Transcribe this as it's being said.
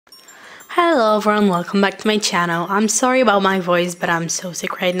Hello everyone, welcome back to my channel. I'm sorry about my voice, but I'm so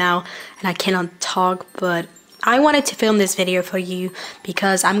sick right now and I cannot talk, but I wanted to film this video for you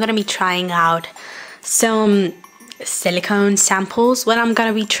because I'm gonna be trying out some silicone samples when I'm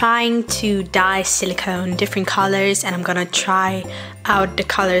gonna be trying to dye silicone different colors, and I'm gonna try out the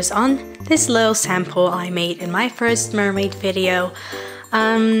colors on this little sample I made in my first mermaid video.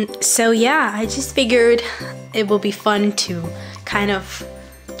 So yeah, I just figured it will be fun to kind of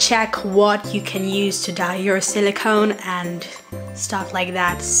check what you can use to dye your silicone and stuff like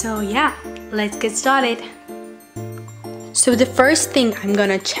that. So yeah, let's get started. So the first thing I'm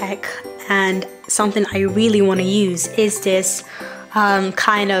gonna check, and something I really want to use, is this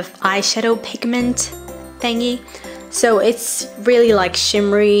kind of eyeshadow pigment thingy. So it's really like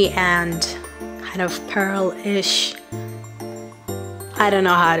shimmery and kind of pearl-ish. I don't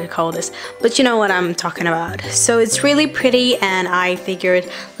know how to call this, but you know what I'm talking about. So it's really pretty, and I figured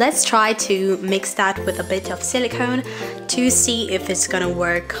let's try to mix that with a bit of silicone to see if it's gonna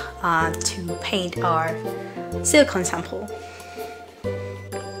work to paint our silicone sample.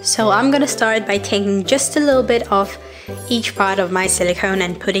 So I'm gonna start by taking just a little bit of each part of my silicone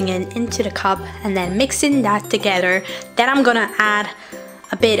and putting it into the cup and then mixing that together. Then I'm gonna add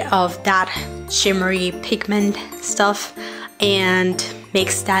a bit of that shimmery pigment stuff and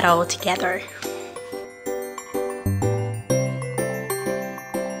mix that all together.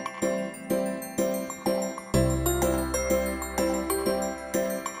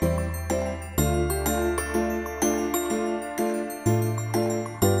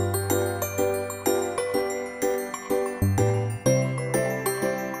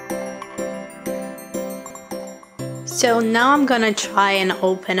 So now I'm gonna try and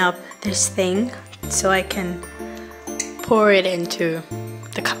open up this thing so I can pour it into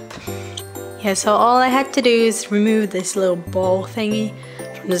the cup. Yeah, so all I had to do is remove this little ball thingy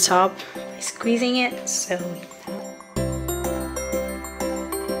from the top by squeezing it. So you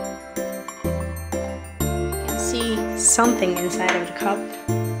can see something inside of the cup.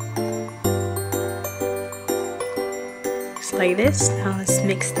 Looks like this. Now let's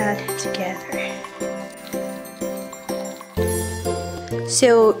mix that together.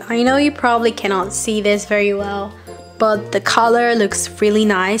 So I know you probably cannot see this very well, but the color looks really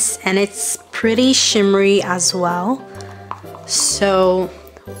nice and it's pretty shimmery as well. So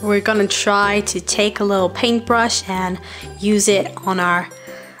we're gonna try to take a little paintbrush and use it on our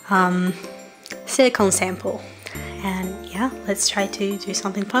silicone sample. And yeah, let's try to do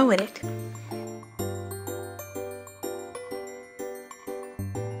something fun with it.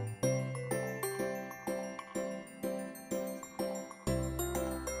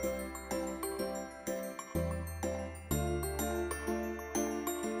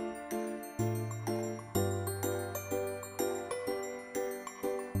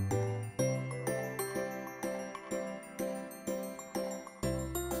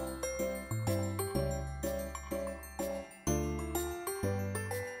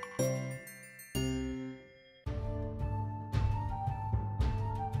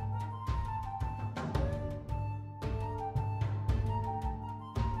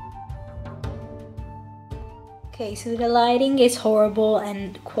 Okay, so the lighting is horrible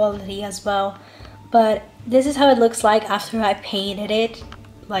and quality as well, but this is how it looks like after I painted it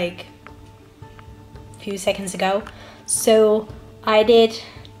like a few seconds ago. So I did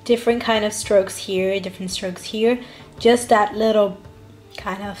different kind of strokes here, different strokes here, just that little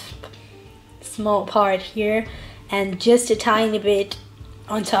kind of small part here, and just a tiny bit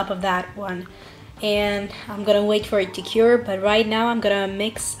on top of that one. And I'm gonna wait for it to cure, but right now I'm gonna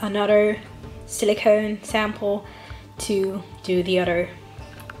mix another silicone sample to do the other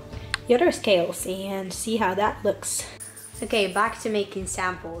scales and see how that looks. Okay, back to making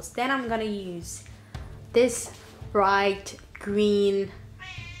samples. Then I'm gonna use this bright green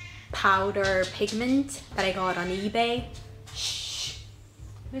powder pigment that I got on eBay. Shh,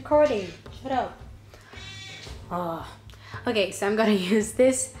 I'm recording, shut up. Oh. Okay, so I'm gonna use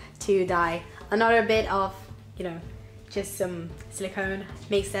this to dye another bit of, you know, just some silicone,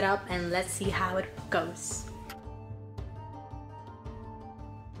 mix that up, and let's see how it goes.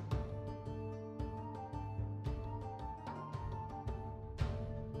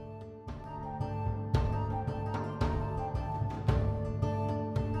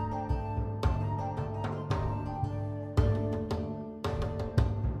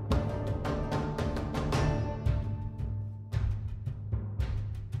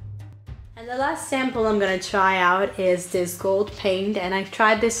 And the last sample I'm gonna try out is this gold paint, and I've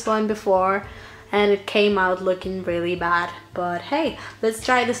tried this one before and it came out looking really bad. But hey, let's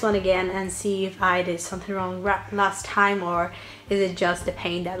try this one again and see if I did something wrong last time, or is it just the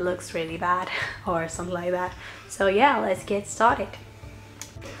paint that looks really bad or something like that. So yeah, let's get started.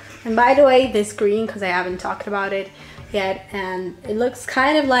 And by the way, this green, because I haven't talked about it yet, and it looks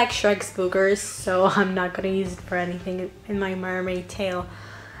kind of like Shrek's boogers, so I'm not gonna use it for anything in my mermaid tail.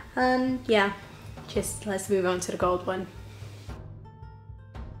 And yeah, just let's move on to the gold one.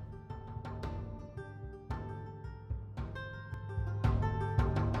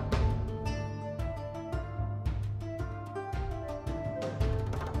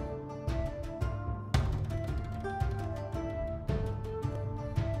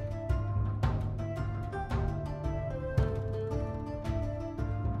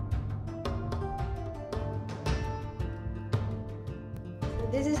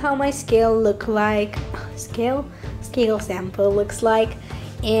 This is how my scale look like. Scale sample looks like.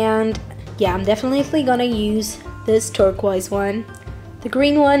 And yeah, I'm definitely gonna use this turquoise one. The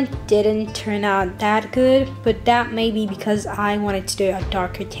green one didn't turn out that good, but that may be because I wanted to do a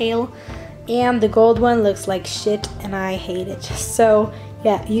darker tail. And the gold one looks like shit and I hate it. So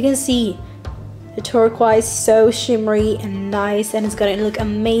yeah, you can see the turquoise so shimmery and nice, and it's gonna look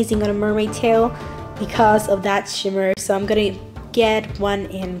amazing on a mermaid tail because of that shimmer. So I'm gonna get one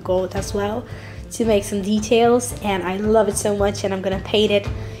in gold as well to make some details, and I love it so much, and I'm gonna paint it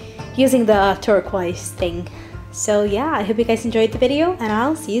using the turquoise thing. So yeah, I hope you guys enjoyed the video, and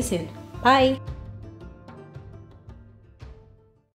I'll see you soon. Bye.